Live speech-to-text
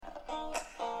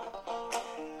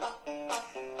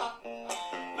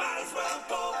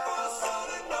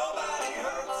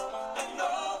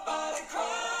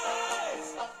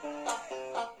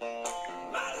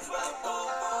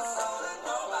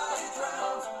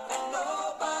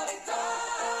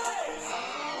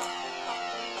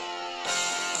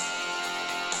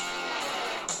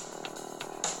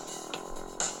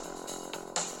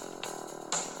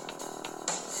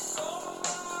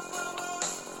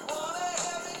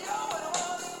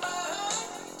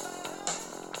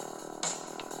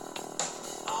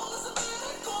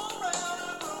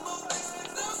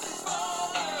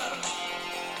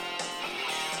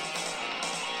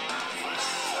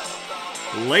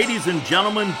Ladies and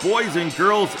gentlemen, boys and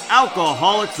girls,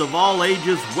 alcoholics of all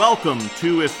ages, welcome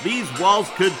to If These Walls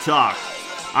Could Talk.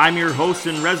 I'm your host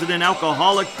and resident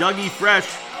alcoholic, Dougie Fresh.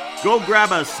 Go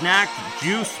grab a snack,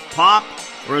 juice, pop,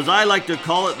 or as I like to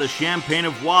call it, the champagne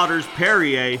of waters,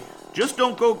 Perrier. Just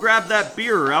don't go grab that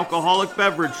beer or alcoholic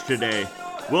beverage today.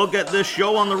 We'll get this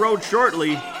show on the road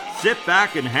shortly. Sit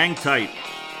back and hang tight.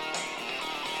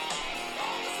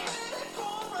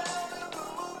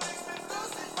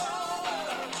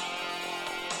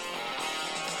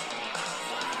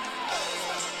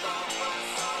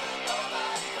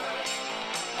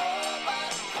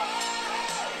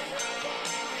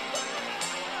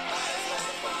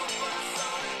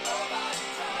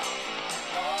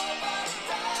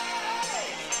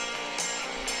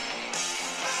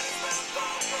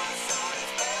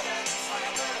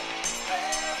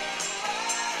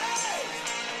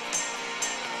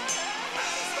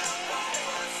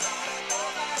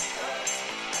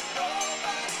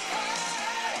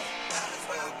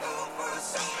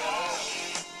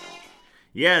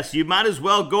 Yes, you might as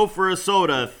well go for a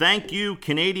soda. Thank you,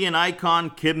 Canadian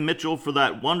icon Kim Mitchell, for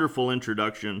that wonderful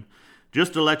introduction.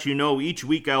 Just to let you know, each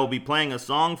week I will be playing a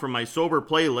song from my sober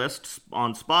playlist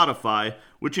on Spotify,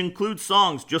 which includes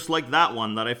songs just like that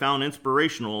one that I found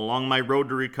inspirational along my road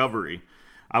to recovery.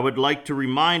 I would like to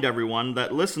remind everyone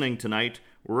that listening tonight,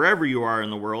 wherever you are in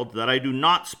the world, that I do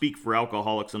not speak for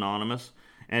Alcoholics Anonymous,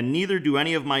 and neither do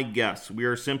any of my guests. We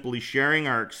are simply sharing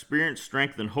our experience,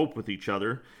 strength, and hope with each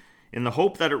other, in the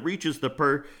hope that it reaches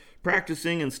the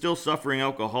practicing and still suffering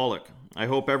alcoholic. I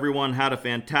hope everyone had a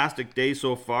fantastic day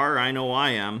so far. I know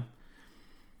I am.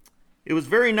 It was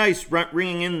very nice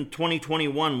ringing in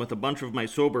 2021 with a bunch of my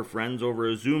sober friends over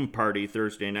a Zoom party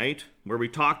Thursday night, where we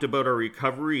talked about our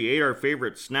recovery, ate our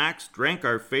favorite snacks, drank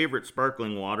our favorite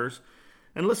sparkling waters,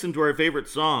 and listened to our favorite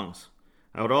songs.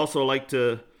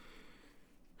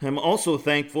 I'm also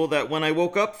thankful that when I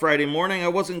woke up Friday morning, I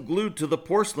wasn't glued to the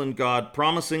porcelain god,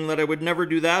 promising that I would never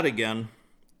do that again.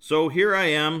 So here I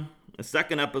am, a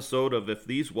second episode of If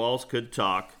These Walls Could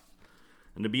Talk.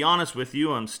 And to be honest with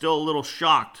you, I'm still a little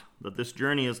shocked that this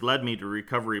journey has led me to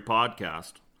Recovery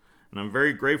Podcast. And I'm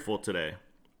very grateful today.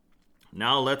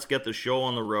 Now let's get the show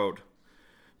on the road.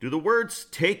 Do the words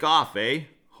take off, eh?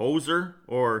 Hoser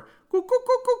or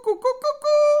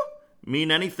mean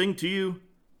anything to you?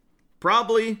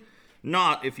 Probably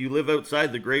not if you live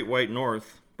outside the Great White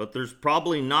North, but there's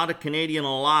probably not a Canadian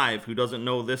alive who doesn't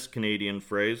know this Canadian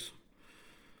phrase.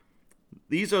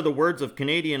 These are the words of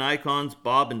Canadian icons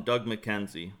Bob and Doug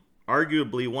McKenzie,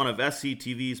 arguably one of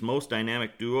SCTV's most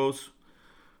dynamic duos,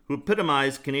 who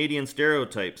epitomize Canadian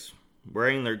stereotypes,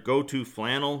 wearing their go-to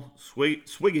flannel,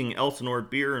 swigging Elsinore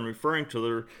beer, and referring to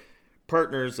their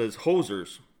partners as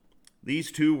hosers.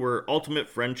 These two were ultimate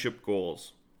friendship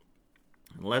goals.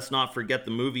 And let's not forget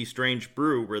the movie Strange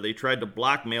Brew, where they tried to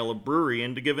blackmail a brewery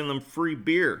into giving them free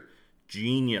beer.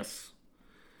 Genius.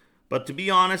 But to be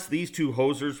honest, these two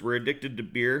hosers were addicted to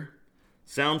beer.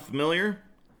 Sound familiar?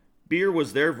 Beer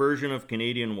was their version of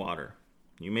Canadian water.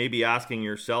 You may be asking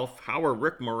yourself, how are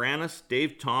Rick Moranis,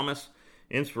 Dave Thomas,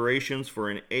 inspirations for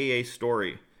an AA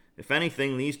story? If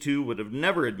anything, these two would have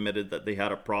never admitted that they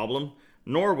had a problem,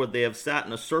 nor would they have sat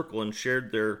in a circle and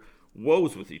shared their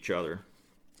woes with each other.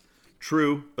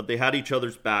 True, but they had each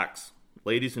other's backs.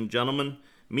 Ladies and gentlemen,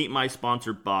 meet my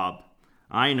sponsor, Bob.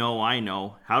 I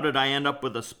know. How did I end up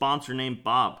with a sponsor named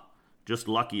Bob? Just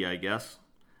lucky, I guess.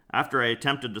 After I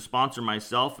attempted to sponsor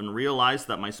myself and realized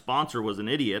that my sponsor was an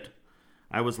idiot,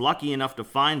 I was lucky enough to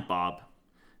find Bob.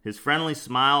 His friendly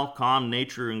smile, calm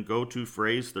nature, and go-to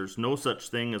phrase, "There's no such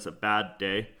thing as a bad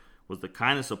day," was the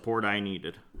kind of support I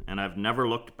needed, and I've never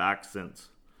looked back since.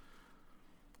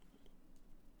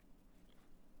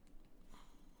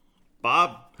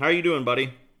 Bob, how are you doing,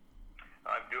 buddy?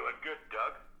 I'm doing good,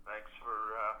 Doug. Thanks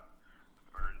for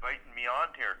inviting me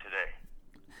on here today.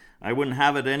 I wouldn't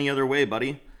have it any other way,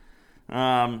 buddy.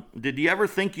 Did you ever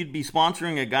think you'd be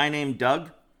sponsoring a guy named Doug?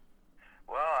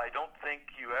 Well, I don't think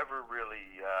you ever really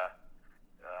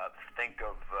think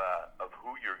of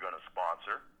who you're going to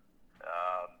sponsor.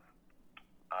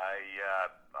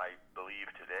 I believe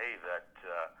today that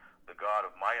the God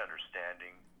of my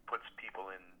understanding puts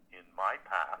people in my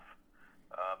path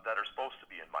that are supposed to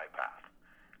be in my path.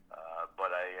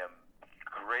 But I am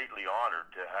greatly honored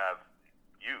to have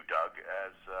you, Doug,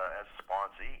 as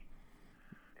sponsee.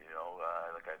 You know,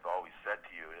 like I've always said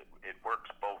to you, it works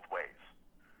both ways.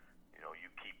 You know,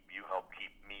 you help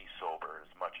keep me sober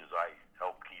as much as I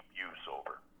help keep you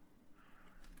sober.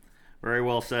 Very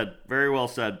well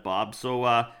said, Bob. So,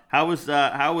 how was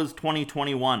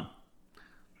 2021?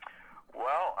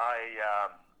 Well,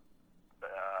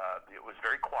 it was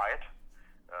very quiet.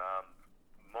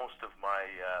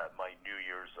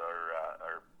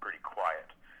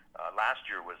 last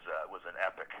year was an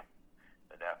epic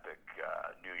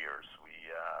New Year's.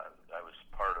 I was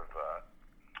part of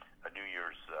a New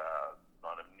Year's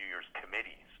on a New Year's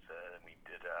committee. We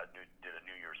did a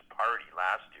New Year's party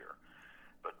last year,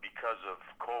 but because of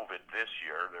COVID this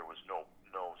year, there was no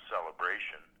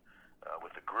celebration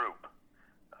with the group.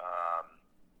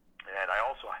 And I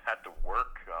also had to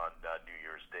work on New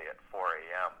Year's Day at 4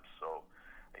 a.m. So,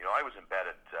 I was in bed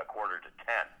at 9:45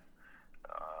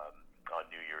 on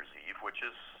New Year's Eve, which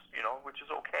is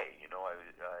okay.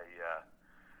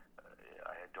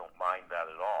 I don't mind that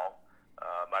at all.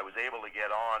 I was able to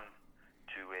get on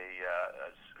to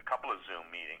a couple of Zoom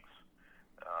meetings.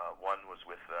 One was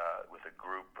with a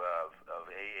group of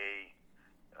AA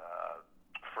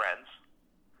friends,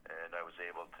 and I was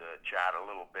able to chat a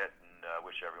little bit and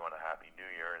wish everyone a Happy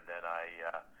New Year. And then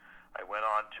I went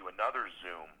on to another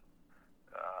Zoom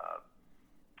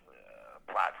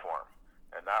platform,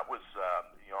 and that was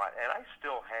and I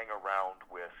still hang around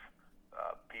with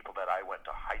people that I went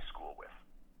to high school with,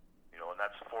 and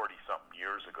that's 40-something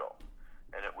years ago,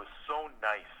 and it was so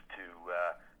nice to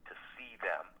see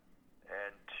them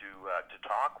and to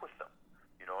talk with them,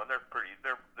 and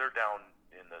they're down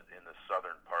in the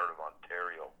southern part of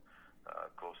Ontario,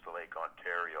 close to Lake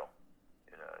Ontario,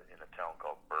 in a town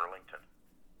called Burlington,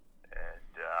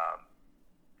 and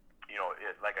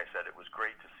like I said, it was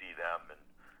great to see them,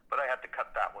 but I had to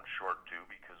cut that one short too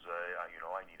because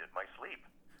I needed my sleep.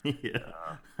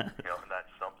 Yeah. And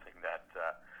that's something that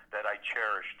I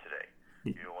cherish today.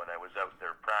 When I was out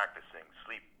there practicing,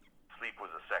 sleep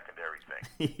was a secondary thing.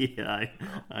 Yeah,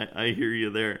 I hear you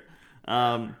there.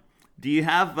 Do you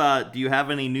have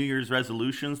any New Year's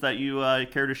resolutions that you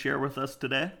care to share with us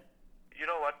today? You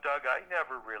know what, Doug? I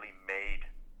never really made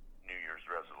New Year's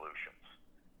resolutions,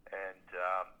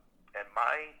 and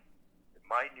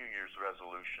my New Year's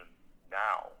resolution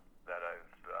now that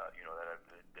I've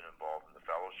been involved in the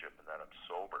fellowship and that I'm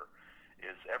sober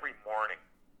is every morning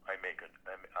I make a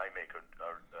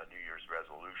New Year's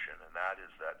resolution, and that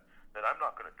is that I'm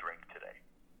not going to drink today,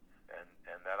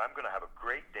 and that I'm going to have a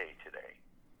great day today,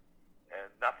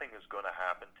 and nothing is going to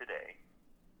happen today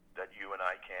that you and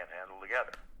I can't handle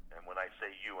together. And when I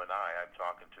say you and I'm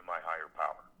talking to my higher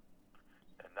power,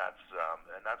 and that's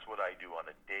what I do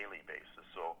on a daily basis.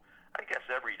 So I guess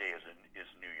every day is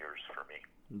New Year's for me.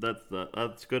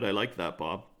 That's good. I like that,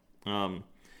 Bob.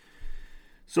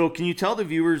 So can you tell the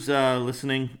viewers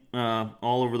listening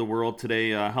all over the world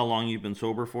today how long you've been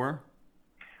sober for?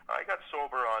 I got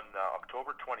sober on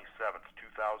October 27th,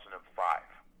 2005.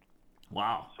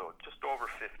 Wow. So just over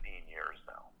 15 years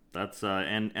now. That's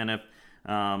and if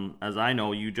as I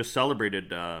know, you just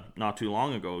celebrated not too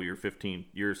long ago your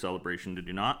 15-year celebration. Did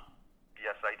you not?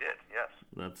 Yes, I did. Yes.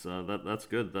 That's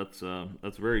good.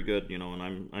 That's very good.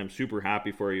 And I'm super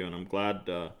happy for you, and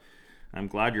I'm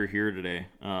glad you're here today.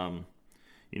 Can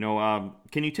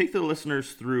you take the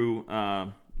listeners through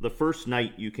the first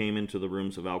night you came into the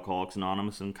rooms of Alcoholics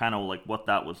Anonymous and kind of like what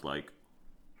that was like?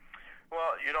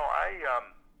 Well,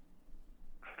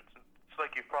 it's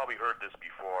like you've probably heard this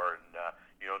before, and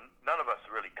none of us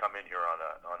really come in here on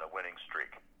a winning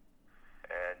streak.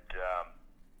 And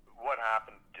what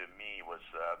happened to me was,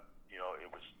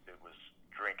 it was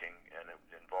drinking, and it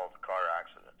involved a car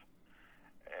accident.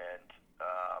 And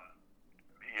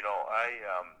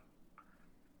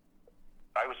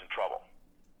I was in trouble,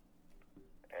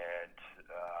 and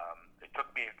it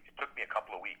took me a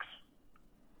couple of weeks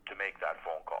to make that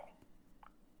phone call.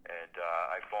 And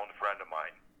I phoned a friend of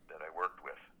mine that I worked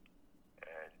with,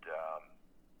 and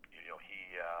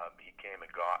he came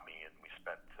and got me, and we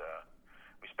spent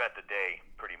the day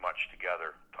pretty much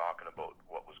together talking about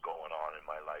what was going on in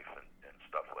my life and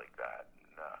stuff like that.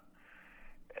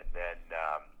 And then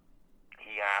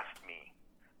he asked me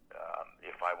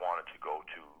if I wanted to go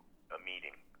to a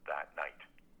meeting that night,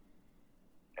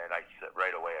 and I said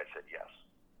right away. I said yes,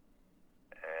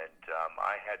 and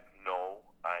I had no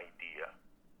idea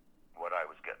what I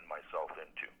was getting myself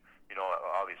into.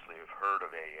 Obviously I've heard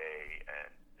of AA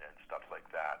and stuff like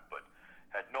that, but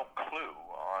had no clue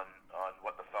on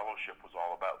what the fellowship was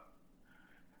all about.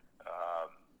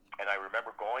 And I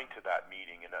remember going to that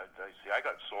meeting, and I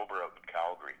got sober out in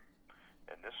Calgary,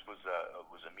 and this was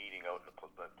a meeting out in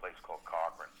a place called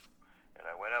Cochrane, and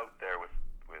I went out there with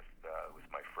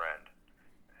my friend,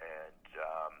 and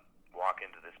walk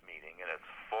into this meeting, and it's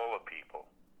full of people,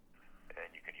 and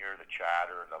you can hear the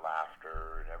chatter and the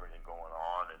laughter and everything going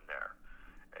on in there,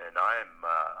 and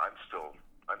I'm still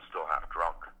half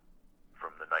drunk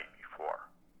from the night before,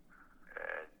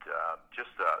 and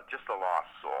just a lost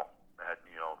soul. I had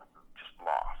just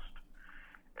lost,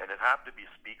 and it happened to be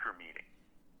a speaker meeting,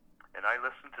 and I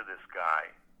listened to this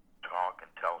guy talk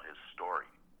and tell his story.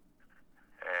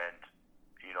 And,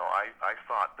 I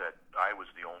thought that I was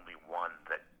the only one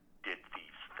that did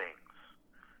these things.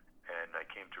 And I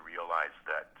came to realize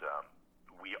that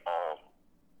we all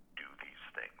do these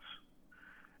things.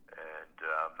 And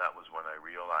that was when I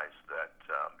realized that,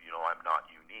 I'm not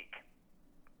unique.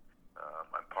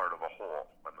 I'm part of a whole.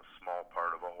 I'm a small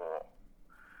part of a whole.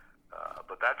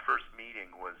 But that first meeting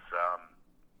was,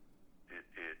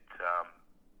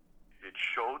 it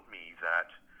showed me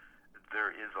that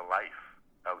there is a life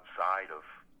outside of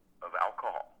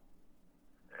alcohol,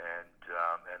 and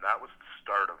that was the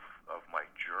start of my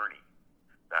journey.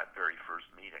 That very first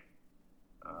meeting,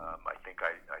 I think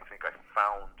I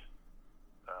found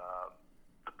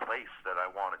the place that I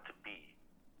wanted to be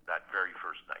that very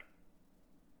first night.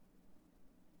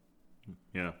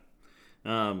 Yeah.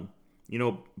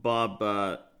 Bob,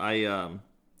 I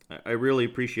really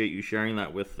appreciate you sharing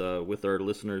that with our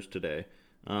listeners today.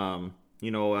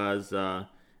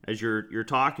 As you're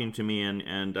talking to me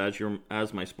and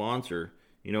as my sponsor,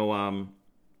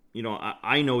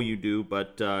 I know you do,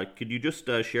 but could you just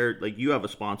share, like, you have a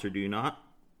sponsor, do you not?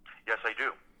 Yes, I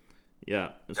do.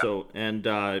 Yeah. So, and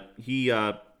he,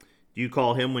 do you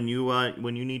call him when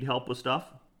you need help with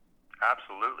stuff?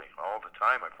 Absolutely. All the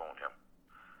time I phone him.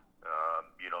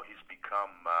 He's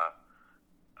become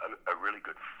a really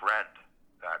good friend,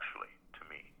 actually, to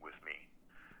me, with me.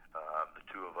 The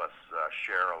two of us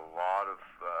share a lot of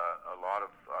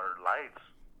our lives.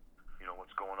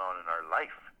 What's going on in our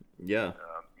life. Yeah.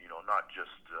 Not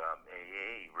just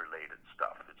AA related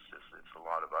stuff. It's a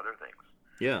lot of other things.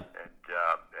 Yeah.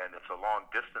 And it's a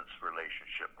long distance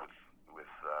relationship with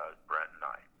Brent and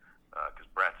I, because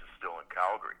Brent is still in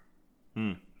Calgary.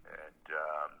 And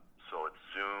so it's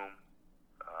Zoom,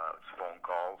 it's phone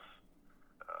calls.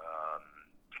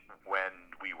 When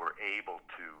we were able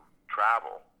to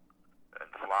travel and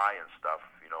fly and stuff,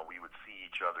 we would see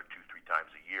each other 2-3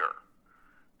 times a year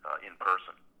in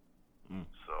person.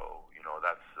 So,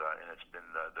 that's and it's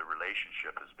been the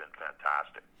relationship has been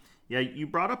fantastic. Yeah, you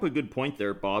brought up a good point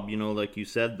there, Bob. Like you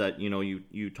said that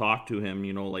you talk to him,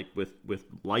 like with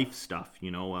life stuff.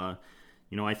 I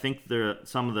think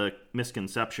some of the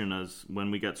misconception is when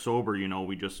we get sober,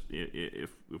 we just if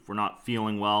we're not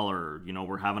feeling well or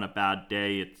we're having a bad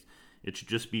day, it should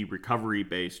just be recovery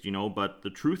based. But the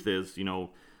truth is,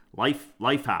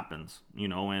 life happens,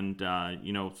 and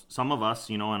some of us,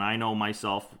 and I know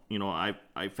myself, I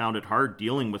found it hard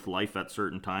dealing with life at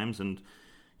certain times, and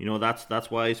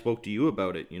that's why I spoke to you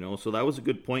about it. So that was a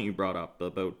good point you brought up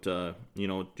about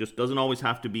just doesn't always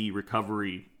have to be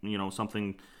recovery,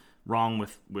 something wrong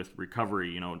with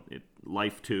recovery.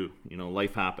 Life too,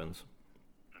 life happens.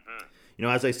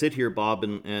 As I sit here, Bob,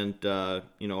 and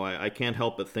I can't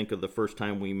help but think of the first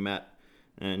time we met.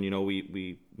 And,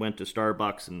 we went to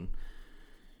Starbucks and,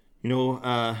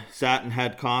 sat and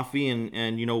had coffee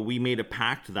and we made a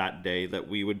pact that day that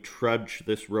we would trudge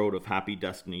this road of happy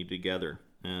destiny together.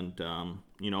 And,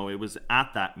 it was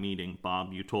at that meeting,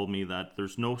 Bob, you told me that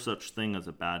there's no such thing as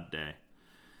a bad day.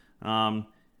 For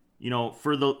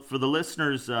the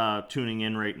listeners tuning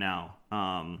in right now,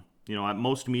 at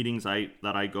most meetings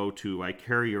that I go to, I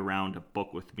carry around a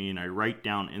book with me and I write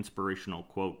down inspirational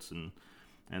quotes and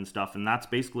stuff. And that's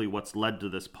basically what's led to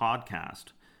this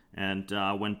podcast. And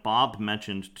when Bob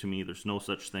mentioned to me there's no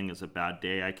such thing as a bad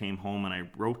day, I came home and I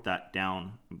wrote that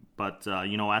down. But,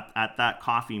 at that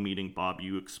coffee meeting, Bob,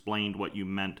 you explained what you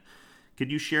meant. Could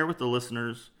you share with the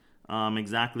listeners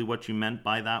exactly what you meant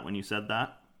by that when you said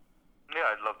that? Yeah,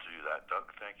 I'd love to do that,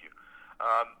 Doug. Thank you.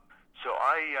 So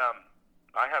I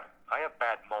have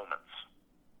bad moments,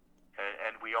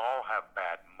 and we all have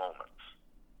bad moments.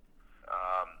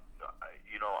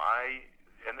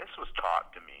 And this was taught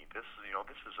to me. This is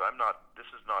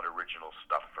not original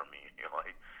stuff for me.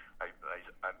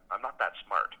 I'm not that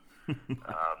smart. And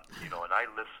I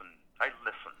listen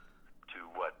to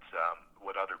what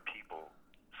other people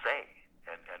say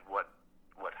and what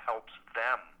helps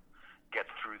them get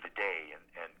through the day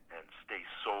and stay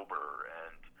sober,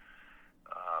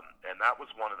 and that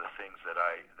was one of the things that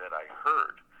I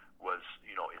heard was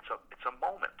it's a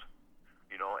moment,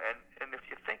 and if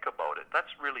you think about it,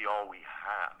 that's really all we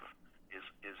have is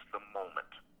the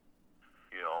moment,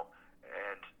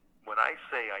 and when I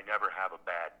say I never have a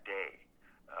bad day,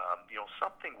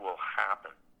 something will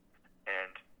happen,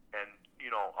 and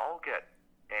I'll get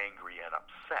angry and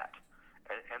upset.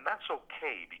 And that's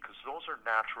okay, because those are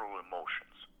natural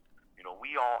emotions.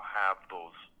 We all have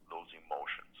those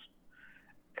emotions.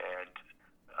 And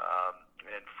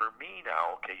for me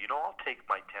now, okay, I'll take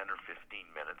my 10 or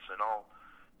 15 minutes and I'll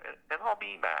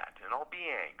be mad and I'll be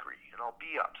angry and I'll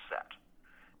be upset.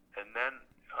 And then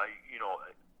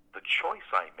the choice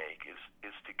I make is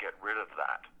to get rid of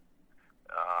that.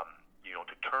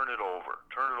 To turn it over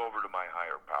to my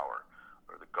higher power,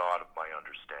 or the God of my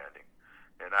understanding.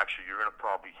 And actually, you're going to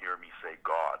probably hear me say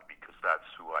God, because that's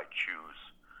who I choose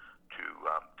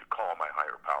to call my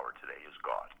higher power today, is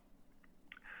God.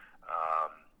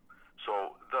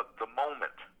 So the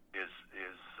moment is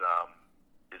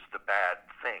the bad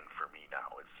thing for me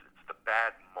now. It's the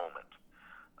bad moment.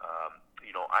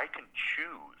 I can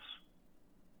choose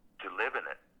to live in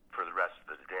it for the rest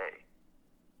of the day,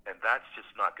 and that's just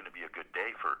not going to be a good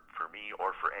day for me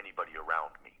or for anybody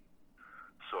around me.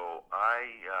 So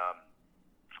I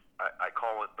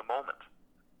call it the moment.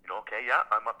 Okay, yeah,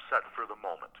 I'm upset for the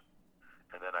moment,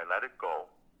 and then I let it go,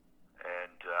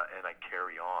 and I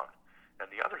carry on.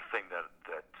 And the other thing that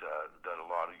a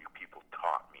lot of you people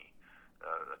taught me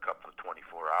a couple of 24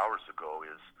 hours ago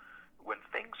is, when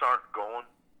things aren't going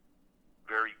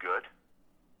very good,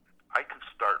 I can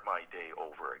start my day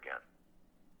over again.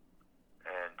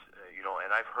 And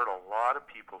and I've heard a lot of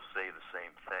people say the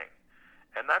same thing,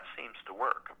 and that seems to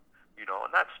work.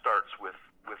 And that starts with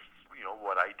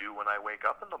what I do when I wake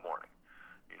up in the morning.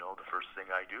 The first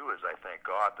thing I do is I thank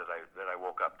God that I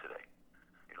woke up today.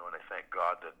 And I thank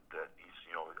God that He's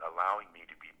allowing me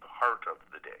to be part of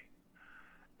the day.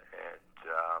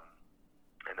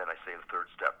 And then I say the third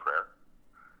step prayer,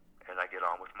 and I get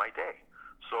on with my day.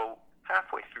 So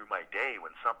halfway through my day,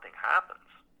 when something happens,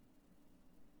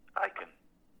 I can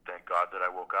thank God that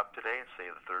I woke up today and say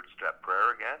the third step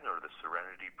prayer again, or the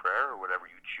serenity prayer, or whatever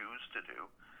you choose to do,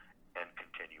 and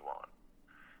continue on.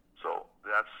 So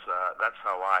that's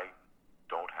how I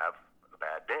don't have a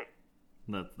bad day.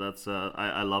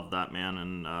 I love that, man,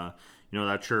 and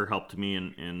that sure helped me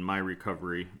in my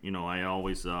recovery. I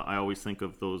always think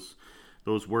of those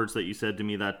words that you said to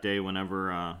me that day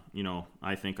whenever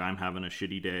I think I'm having a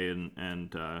shitty day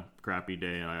and crappy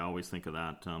day. I always think of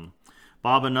that.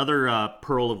 Bob, another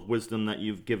pearl of wisdom that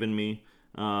you've given me,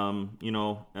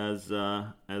 as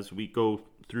we go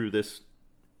through this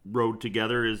road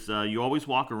together, is you always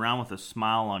walk around with a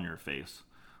smile on your face.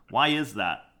 Why is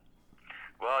that?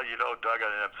 Well, Doug,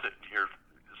 I'm sitting here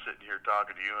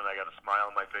talking to you, and I got a smile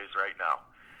on my face right now.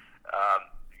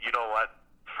 You know what?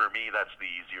 For me, that's the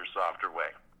easier, softer way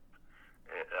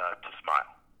to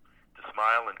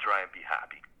smile and try and be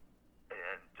happy.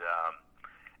 And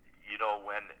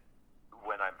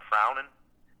when I'm frowning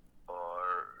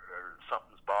or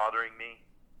something's bothering me,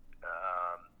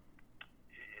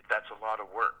 that's a lot of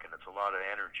work, and it's a lot of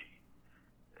energy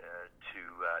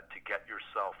to get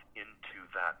yourself into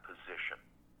that position.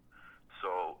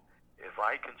 So if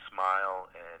I can smile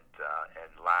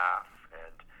and laugh,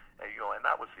 and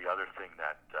that was the other thing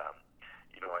that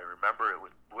I remember. It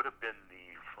would have been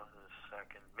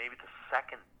maybe the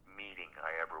second meeting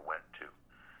I ever went to,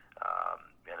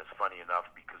 and it's funny enough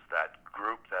because that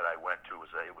group that I went to was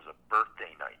a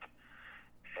birthday night,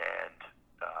 and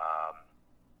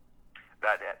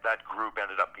that group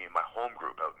ended up being my home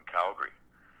group out in Calgary.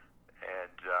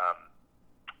 And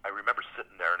I remember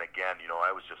sitting there, and again, I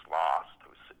was just lost.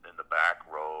 I was sitting in the back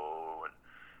row, and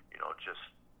it was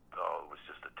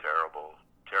just a terrible,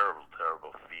 terrible,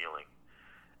 terrible feeling.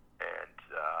 And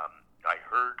I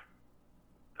heard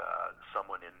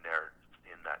someone in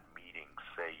that meeting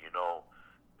say,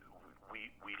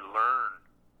 we learn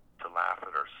to laugh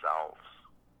at ourselves.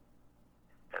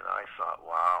 And I thought,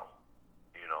 wow,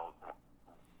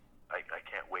 I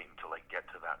can't wait until I get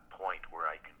to that point where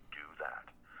I can do that.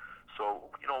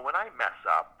 So, when I mess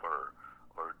up or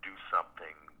do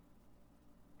something,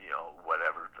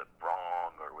 whatever, that's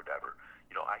wrong or whatever,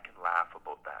 I can laugh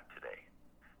about that today.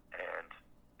 And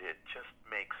it just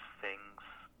makes things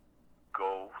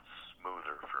go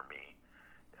smoother for me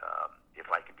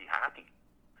if I can be happy,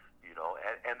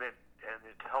 and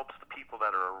it helps the people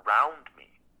that are around me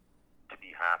to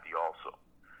be happy also.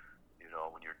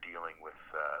 When you're dealing with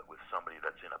somebody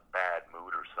that's in a bad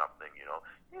mood or something, you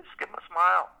just give them a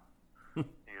smile.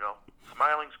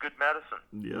 Smiling's good medicine.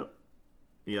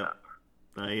 Yep.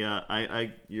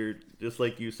 I you're just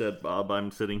like you said, Bob.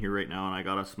 I'm sitting here right now, and I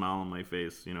got a smile on my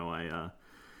face.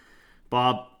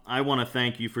 Bob, I want to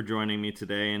thank you for joining me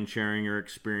today and sharing your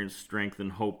experience, strength,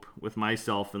 and hope with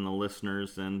myself and the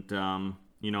listeners. And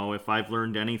if I've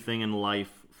learned anything in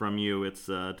life from you, it's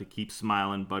to keep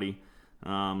smiling, buddy. So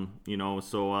I'm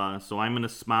going to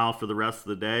smile for the rest of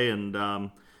the day, and I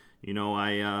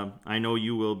know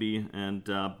you will be. And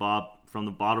Bob, from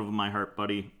the bottom of my heart,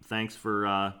 buddy, thanks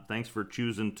for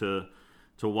choosing to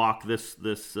walk this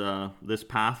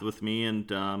path with me.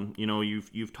 And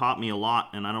you've taught me a lot,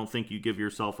 and I don't think you give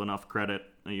yourself enough credit.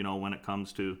 When it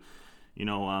comes to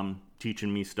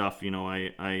teaching me stuff.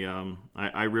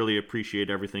 I really appreciate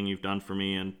everything you've done for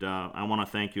me, and I want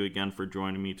to thank you again for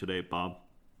joining me today, Bob.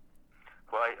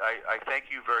 Well, I thank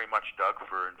you very much, Doug,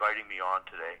 for inviting me on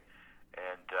today.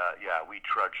 And we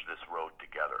trudge this road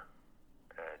together,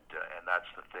 and that's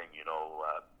the thing.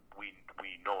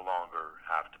 We no longer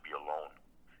have to be alone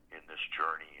in this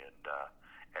journey,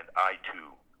 and I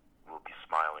too will be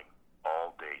smiling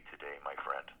all day today, my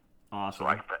friend. Awesome. So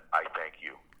I thank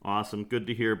you. Awesome. Good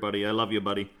to hear, buddy. I love you,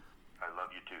 buddy. I love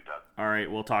you too, Doug. All right,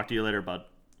 we'll talk to you later, bud.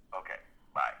 Okay.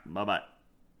 Bye. Bye-bye.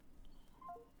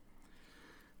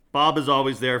 Bob is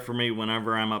always there for me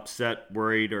whenever I'm upset,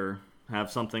 worried, or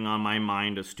have something on my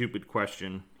mind, a stupid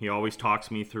question. He always talks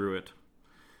me through it.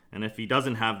 And if he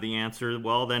doesn't have the answer,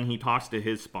 well, then he talks to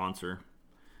his sponsor.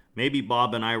 Maybe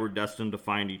Bob and I were destined to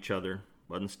find each other,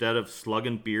 but instead of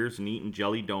slugging beers and eating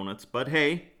jelly donuts, but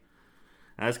hey,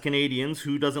 as Canadians,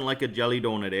 who doesn't like a jelly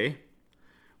donut, eh?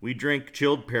 We drink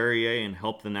chilled Perrier and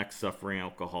help the next suffering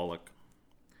alcoholic.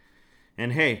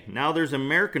 And hey, now there's an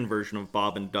American version of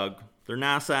Bob and Doug. They're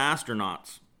NASA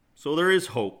astronauts. So there is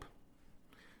hope.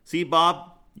 See,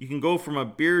 Bob, you can go from a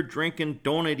beer-drinking,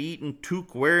 donut-eating,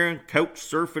 toque-wearing,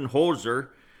 couch-surfing hoser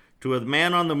to a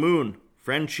man on the moon.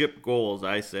 Friendship goals,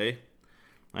 I say.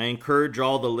 I encourage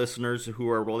all the listeners who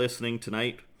are listening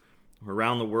tonight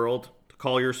around the world to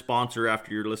call your sponsor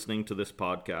after you're listening to this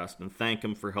podcast and thank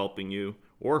him for helping you,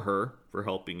 or her for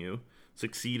helping you,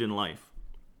 succeed in life.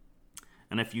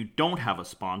 And if you don't have a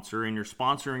sponsor and you're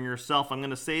sponsoring yourself, I'm going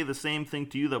to say the same thing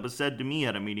to you that was said to me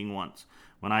at a meeting once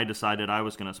when I decided I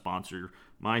was going to sponsor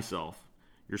myself.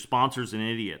 Your sponsor's an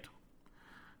idiot.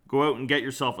 Go out and get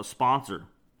yourself a sponsor.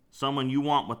 Someone you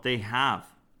want what they have.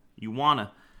 You want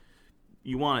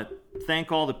to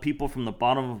thank all the people from the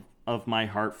bottom of my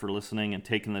heart for listening and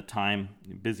taking the time,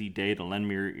 a busy day, to lend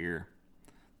me your ear.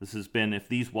 This has been If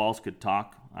These Walls Could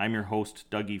Talk. I'm your host,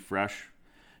 Dougie Fresh.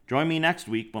 Join me next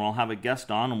week when I'll have a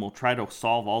guest on and we'll try to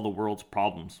solve all the world's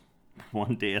problems,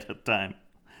 one day at a time.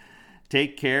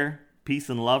 Take care, peace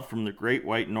and love from the Great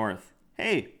White North.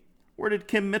 Hey, where did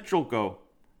Kim Mitchell go?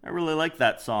 I really like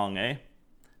that song, eh?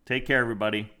 Take care,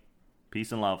 everybody.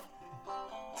 Peace and love.